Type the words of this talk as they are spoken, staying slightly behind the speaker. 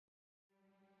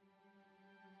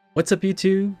What's up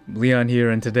YouTube? Leon here,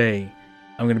 and today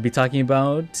I'm going to be talking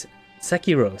about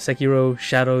Sekiro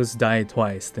Shadows Die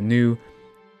Twice, the new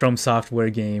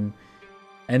Fromsoftware game,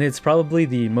 and it's probably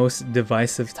the most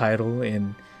divisive title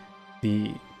in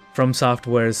the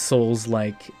Fromsoftware's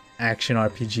Souls-like action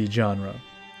RPG genre.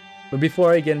 But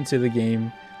before I get into the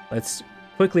game, let's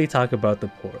quickly talk about the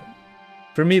port.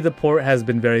 For me, the port has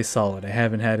been very solid. I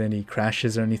haven't had any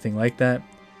crashes or anything like that.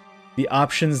 The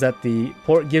options that the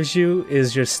port gives you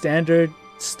is your standard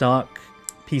stock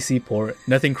PC port,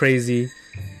 nothing crazy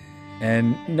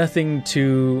and nothing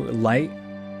too light.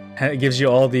 It gives you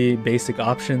all the basic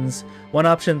options. One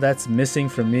option that's missing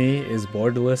for me is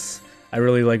borderless. I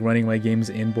really like running my games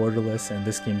in borderless, and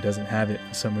this game doesn't have it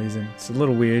for some reason. It's a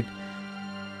little weird.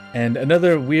 And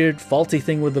another weird faulty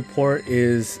thing with the port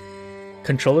is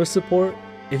controller support.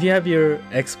 If you have your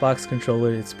Xbox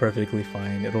controller, it's perfectly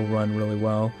fine. It'll run really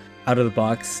well out of the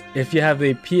box. If you have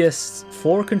a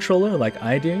PS4 controller like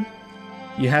I do,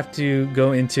 you have to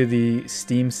go into the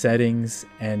Steam settings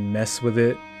and mess with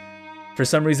it. For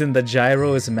some reason the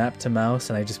gyro is mapped to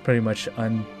mouse, and I just pretty much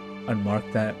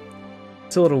unmarked that.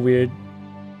 It's a little weird,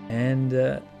 and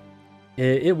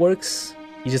it works.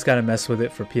 You just gotta mess with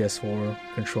it for PS4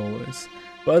 controllers.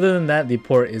 But other than that, the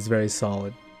port is very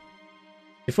solid.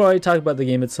 Before I talk about the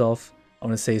game itself, I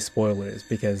want to say spoilers,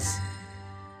 because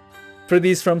for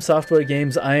these Fromsoftware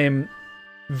games, I am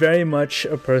very much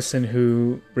a person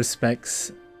who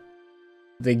respects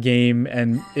the game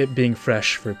and it being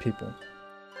fresh for people.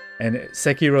 And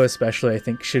Sekiro especially, I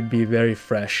think, should be very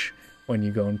fresh when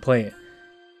you go and play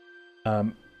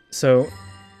it. So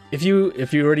if you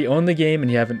already own the game and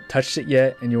you haven't touched it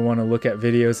yet and you want to look at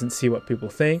videos and see what people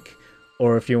think,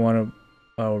 or if you want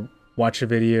to watch a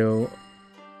video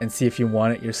and see if you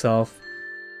want it yourself,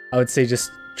 I would say just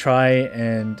try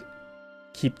and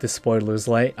keep the spoilers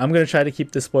light. I'm going to try to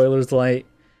keep the spoilers light,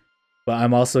 but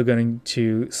I'm also going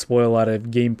to spoil a lot of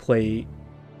gameplay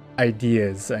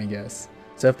ideas, I guess.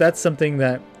 So if that's something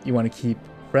that you want to keep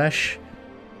fresh,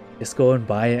 just go and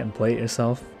buy it and play it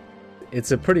yourself.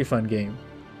 It's a pretty fun game.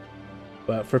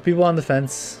 But for people on the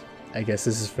fence, I guess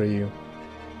this is for you.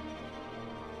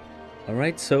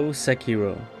 Alright, so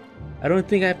Sekiro. I don't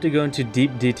think I have to go into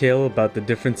deep detail about the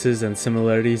differences and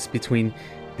similarities between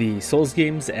the Souls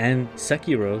games and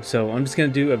Sekiro, so I'm just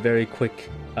going to do a very quick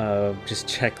just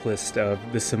checklist of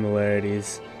the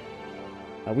similarities.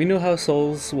 We know how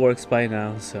Souls works by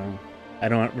now, so I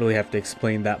don't really have to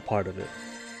explain that part of it.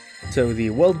 So the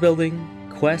world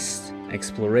building, quest,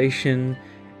 exploration,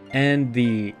 and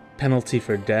the penalty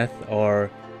for death are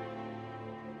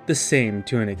the same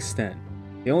to an extent.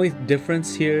 The only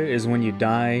difference here is when you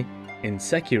die in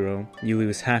Sekiro, you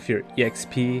lose half your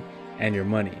EXP and your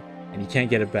money, and you can't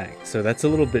get it back. So that's a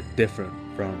little bit different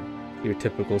from your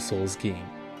typical Souls game.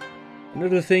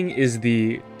 Another thing is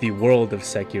the world of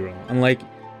Sekiro. Unlike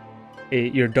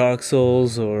your Dark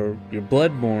Souls or your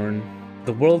Bloodborne,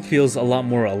 the world feels a lot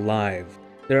more alive.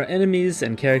 There are enemies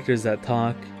and characters that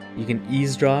talk. You can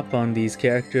eavesdrop on these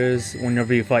characters.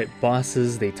 Whenever you fight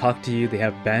bosses, they talk to you, they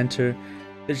have banter.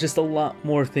 There's just a lot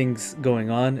more things going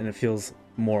on, and it feels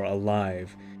more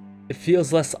alive. It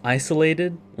feels less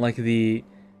isolated like the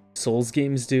Souls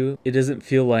games do. It doesn't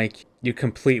feel like you're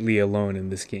completely alone in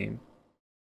this game.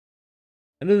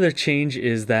 Another change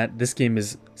is that this game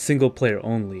is single player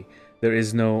only. There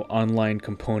is no online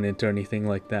component or anything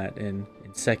like that in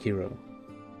Sekiro.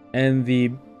 And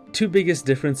the two biggest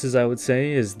differences, I would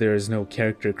say, is there is no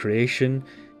character creation.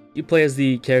 You play as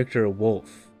the character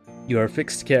Wolf. You are a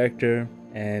fixed character,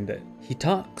 and he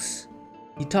talks.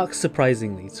 He talks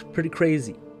surprisingly. It's pretty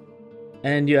crazy.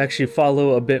 And you actually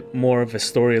follow a bit more of a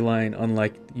storyline,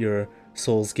 unlike your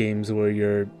Souls games where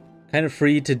you're kind of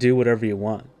free to do whatever you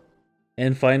want.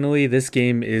 And finally, this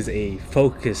game is a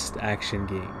focused action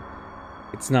game.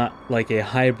 It's not like a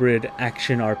hybrid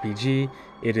action RPG,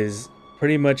 it is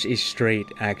pretty much a straight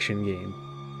action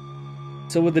game.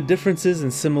 So with the differences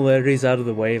and similarities out of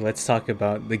the way, let's talk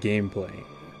about the gameplay.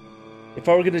 If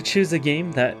I were going to choose a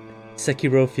game that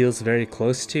Sekiro feels very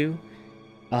close to,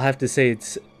 I'll have to say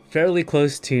it's fairly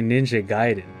close to Ninja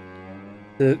Gaiden.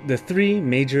 The three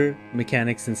major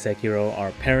mechanics in Sekiro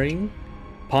are parrying,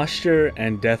 posture,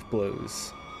 and death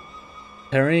blows.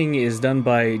 Parrying is done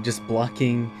by just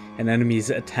blocking an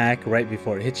enemy's attack right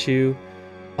before it hits you.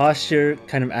 Posture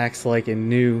kind of acts like a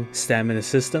new stamina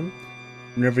system.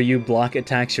 Whenever you block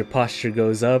attacks, your posture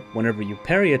goes up. Whenever you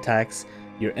parry attacks,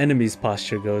 your enemy's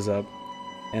posture goes up.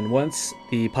 And once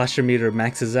the posture meter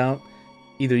maxes out,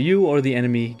 either you or the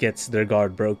enemy gets their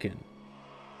guard broken.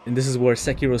 And this is where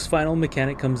Sekiro's final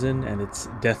mechanic comes in, and it's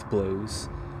death blows.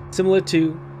 Similar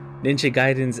to Ninja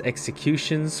Gaiden's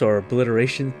executions or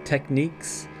obliteration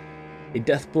techniques. A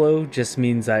death blow just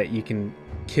means that you can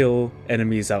kill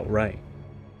enemies outright,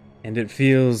 and it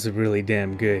feels really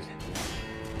damn good.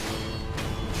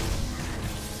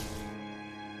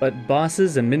 But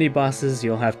bosses and mini-bosses,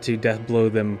 you'll have to death blow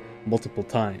them multiple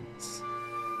times.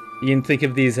 You can think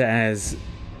of these as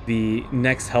the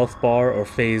next health bar or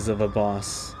phase of a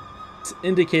boss. It's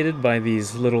indicated by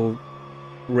these little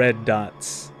red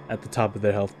dots at the top of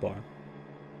their health bar.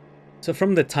 So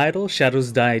from the title,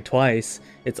 Shadows Die Twice,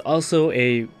 it's also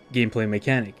a gameplay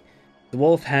mechanic. The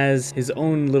wolf has his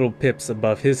own little pips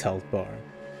above his health bar.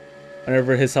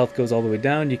 Whenever his health goes all the way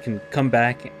down, you can come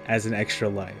back as an extra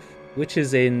life, which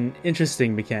is an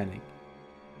interesting mechanic.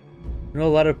 I know a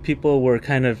lot of people were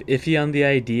kind of iffy on the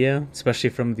idea, especially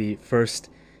from the first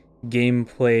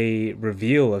gameplay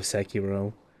reveal of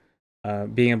Sekiro.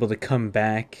 Being able to come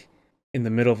back in the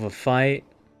middle of a fight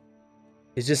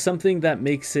is just something that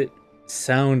makes it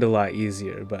sound a lot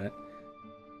easier, but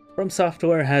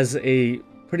Fromsoftware has a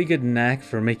pretty good knack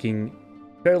for making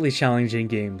fairly challenging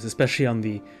games, especially on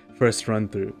the first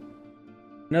run-through.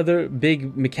 Another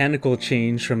big mechanical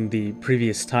change from the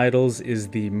previous titles is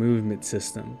the movement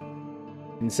system.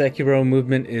 In Sekiro,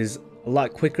 movement is a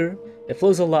lot quicker, it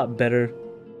flows a lot better,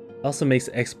 it also makes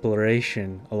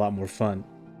exploration a lot more fun,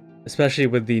 especially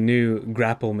with the new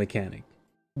grapple mechanic.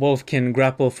 Wolf can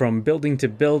grapple from building to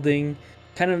building,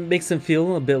 kind of makes him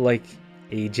feel a bit like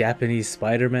a Japanese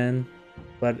Spider-Man,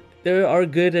 but there are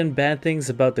good and bad things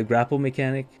about the grapple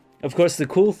mechanic. Of course, the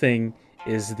cool thing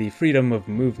is the freedom of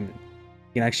movement.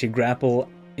 You can actually grapple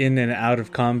in and out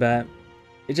of combat.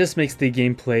 It just makes the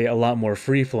gameplay a lot more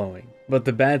free-flowing. But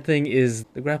the bad thing is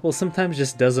the grapple sometimes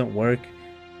just doesn't work,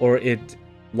 or it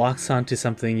locks onto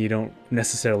something you don't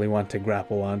necessarily want to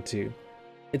grapple onto.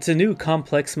 It's a new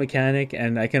complex mechanic,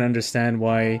 and I can understand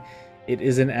why it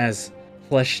isn't as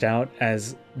fleshed out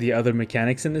as the other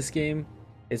mechanics in this game.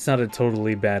 It's not a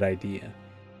totally bad idea.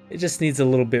 It just needs a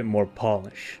little bit more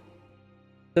polish.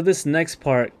 So this next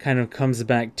part kind of comes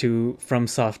back to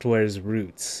Fromsoftware's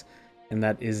roots, and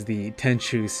that is the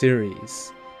Tenchu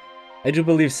series. I do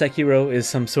believe Sekiro is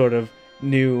some sort of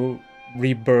new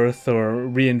rebirth or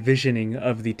re-envisioning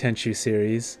of the Tenchu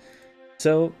series,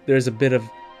 so there's a bit of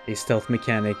a stealth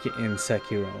mechanic in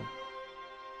Sekiro.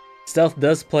 Stealth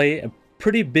does play a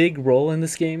pretty big role in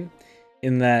this game,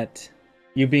 in that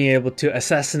you being able to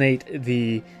assassinate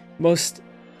the most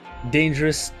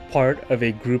dangerous part of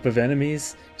a group of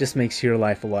enemies just makes your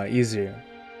life a lot easier.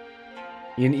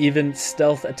 You can even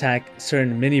stealth attack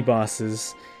certain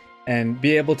mini-bosses and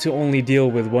be able to only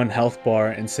deal with one health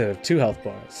bar instead of 2 health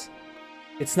bars.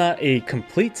 It's not a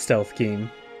complete stealth game,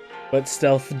 but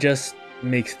stealth just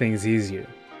makes things easier.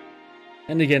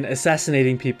 And again,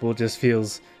 assassinating people just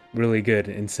feels really good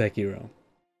in Sekiro.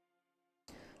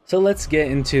 So let's get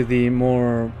into the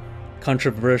more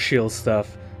controversial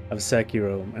stuff of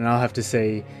Sekiro, and I'll have to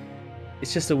say,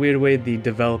 it's just a weird way the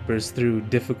developers threw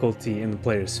difficulty in the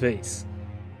player's face.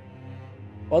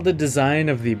 While the design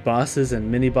of the bosses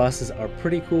and mini-bosses are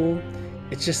pretty cool,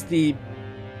 it's just the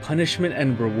punishment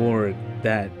and reward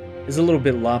that is a little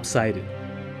bit lopsided.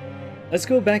 Let's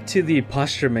go back to the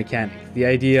posture mechanic, the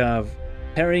idea of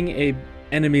parrying an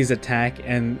enemy's attack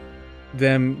and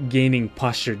them gaining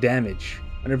posture damage.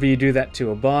 Whenever you do that to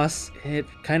a boss, it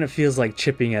kind of feels like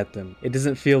chipping at them. It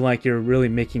doesn't feel like you're really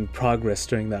making progress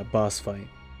during that boss fight.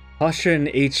 Posture and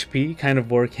HP kind of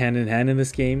work hand in hand in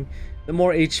this game. The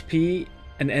more HP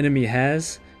an enemy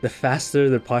has, the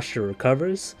faster their posture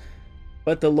recovers,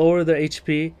 but the lower their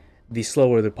HP, the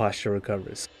slower their posture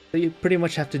recovers. So you pretty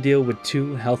much have to deal with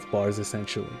 2 health bars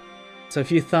essentially. So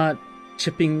if you thought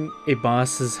chipping a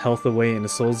boss's health away in a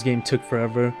Souls game took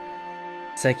forever,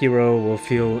 Sekiro will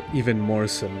feel even more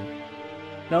so.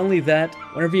 Not only that,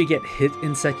 whenever you get hit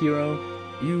in Sekiro,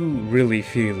 you really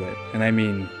feel it, and I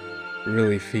mean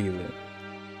really feel it.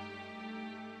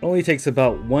 It only takes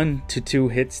about 1 to 2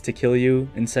 hits to kill you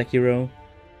in Sekiro.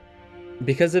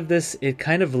 Because of this, it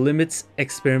kind of limits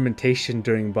experimentation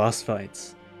during boss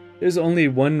fights. There's only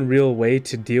one real way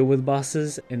to deal with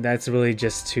bosses, and that's really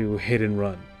just to hit and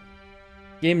run.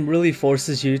 The game really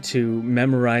forces you to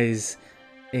memorize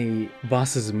a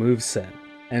boss's moveset,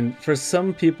 and for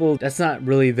some people that's not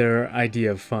really their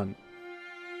idea of fun.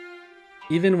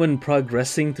 Even when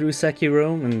progressing through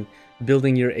Sekiro and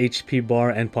building your HP bar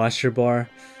and posture bar,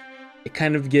 it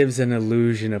kind of gives an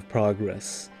illusion of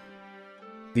progress.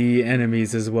 The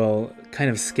enemies as well kind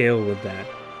of scale with that.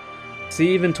 So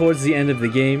even towards the end of the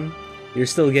game, you're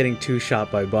still getting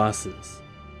 2-shot by bosses.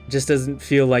 It just doesn't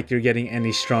feel like you're getting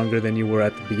any stronger than you were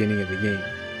at the beginning of the game.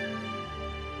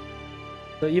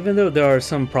 So even though there are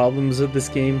some problems with this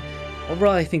game,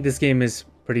 overall I think this game is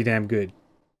pretty damn good.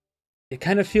 It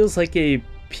kind of feels like a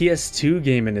PS2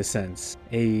 game in a sense,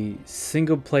 a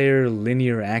single-player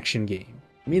linear action game.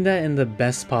 I mean that in the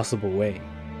best possible way.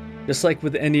 Just like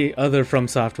with any other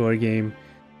Fromsoftware game,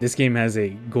 this game has a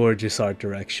gorgeous art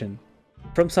direction.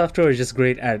 Fromsoftware is just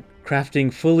great at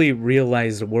crafting fully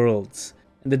realized worlds,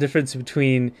 and the difference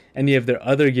between any of their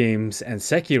other games and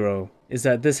Sekiro is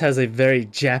that this has a very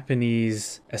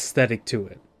Japanese aesthetic to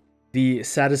it. The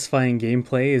satisfying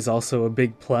gameplay is also a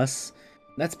big plus.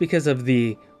 That's because of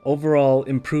the overall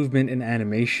improvement in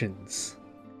animations.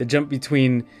 The jump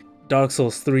between Dark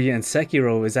Souls 3 and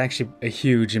Sekiro is actually a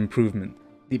huge improvement.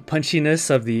 The punchiness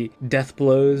of the death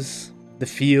blows, the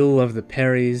feel of the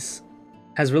parries,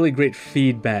 has really great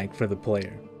feedback for the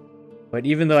player. But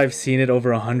even though I've seen it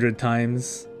over 100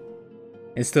 times,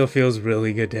 it still feels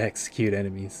really good to execute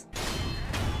enemies.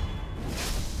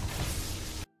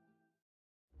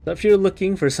 So if you're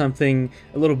looking for something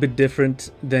a little bit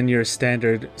different than your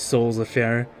standard Souls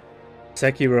affair,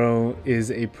 Sekiro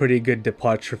is a pretty good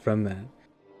departure from that.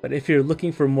 But if you're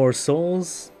looking for more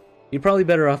Souls, you're probably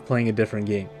better off playing a different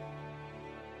game.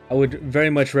 I would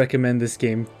very much recommend this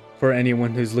game for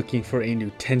anyone who's looking for a new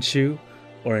Tenchu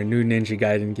or a new Ninja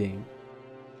Gaiden game.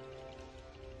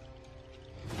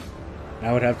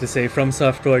 I would have to say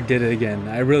Fromsoftware did it again.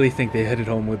 I really think they hit it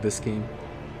home with this game,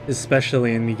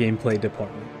 especially in the gameplay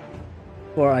department.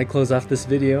 Before I close off this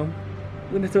video, I'm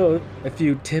going to throw a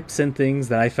few tips and things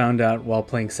that I found out while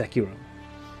playing Sekiro.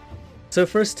 So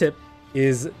first tip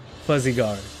is Fuzzy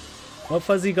Guard. What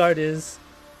Fuzzy Guard is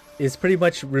pretty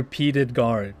much repeated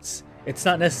guards. It's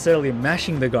not necessarily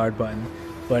mashing the guard button,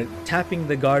 but tapping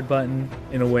the guard button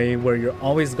in a way where you're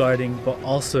always guarding, but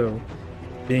also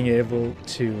being able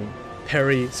to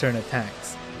parry certain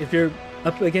attacks. If you're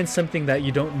up against something that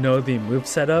you don't know the move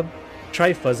setup,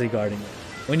 try fuzzy guarding it.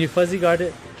 When you fuzzy guard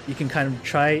it, you can kind of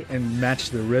try and match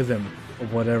the rhythm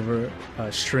of whatever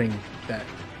string that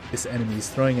this enemy is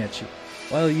throwing at you.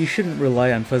 While you shouldn't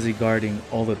rely on fuzzy guarding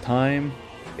all the time,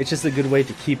 it's just a good way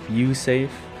to keep you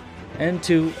safe and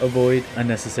to avoid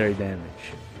unnecessary damage.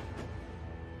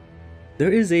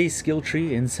 There is a skill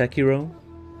tree in Sekiro,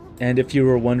 and if you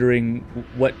were wondering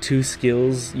what 2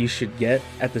 skills you should get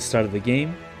at the start of the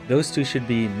game, those 2 should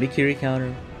be Mikiri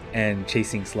Counter and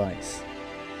Chasing Slice.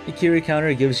 Mikiri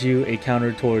Counter gives you a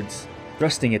counter towards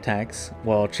thrusting attacks,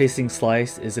 while Chasing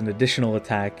Slice is an additional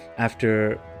attack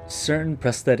after certain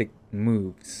prosthetic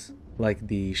moves, like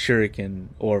the Shuriken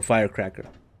or Firecracker.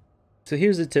 So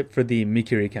here's a tip for the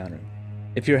Mikiri Counter.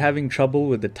 If you're having trouble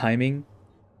with the timing,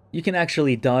 you can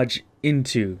actually dodge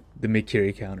into the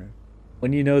Mikiri Counter.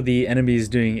 When you know the enemy is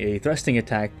doing a thrusting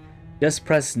attack, just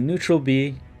press neutral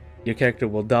B, your character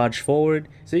will dodge forward,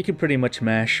 so you can pretty much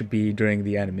mash B during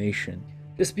the animation.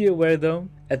 Just be aware though,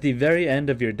 at the very end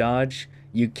of your dodge,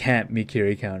 you can't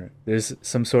Mikiri Counter. There's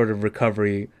some sort of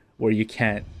recovery where you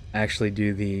can't actually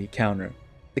do the counter.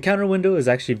 The counter window is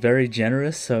actually very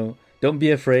generous, so don't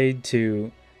be afraid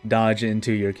to dodge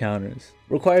into your counters.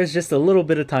 Requires just a little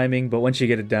bit of timing, but once you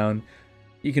get it down,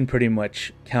 you can pretty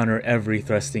much counter every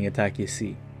thrusting attack you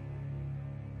see.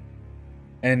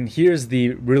 And here's the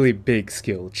really big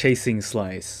skill, Chasing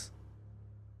Slice.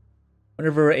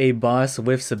 Whenever a boss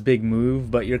whiffs a big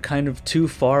move, but you're kind of too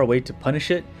far away to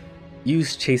punish it,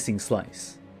 use Chasing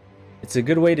Slice. It's a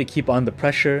good way to keep on the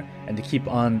pressure and to keep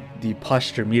on the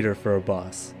posture meter for a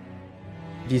boss.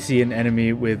 If you see an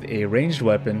enemy with a ranged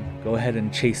weapon, go ahead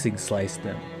and Chasing Slice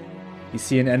them. You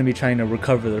see an enemy trying to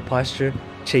recover their posture,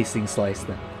 Chasing Slice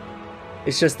them.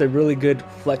 It's just a really good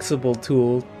flexible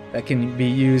tool that can be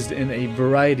used in a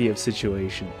variety of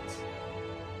situations.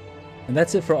 And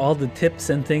that's it for all the tips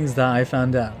and things that I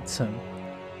found out. So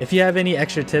if you have any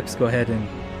extra tips, go ahead and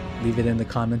leave it in the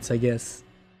comments, I guess.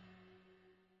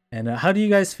 And how do you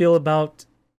guys feel about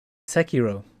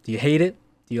Sekiro? Do you hate it?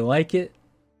 Do you like it?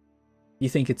 You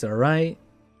think it's alright?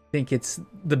 Think it's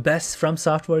the best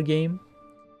Fromsoftware game?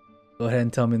 Go ahead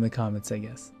and tell me in the comments, I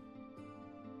guess.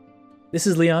 This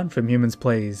is Leon from Humans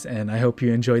Plays, and I hope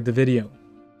you enjoyed the video.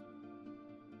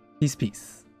 Peace,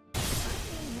 peace.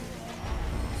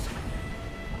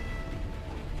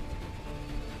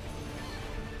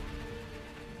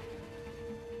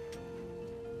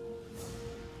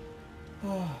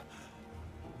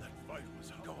 That fight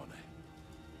was going.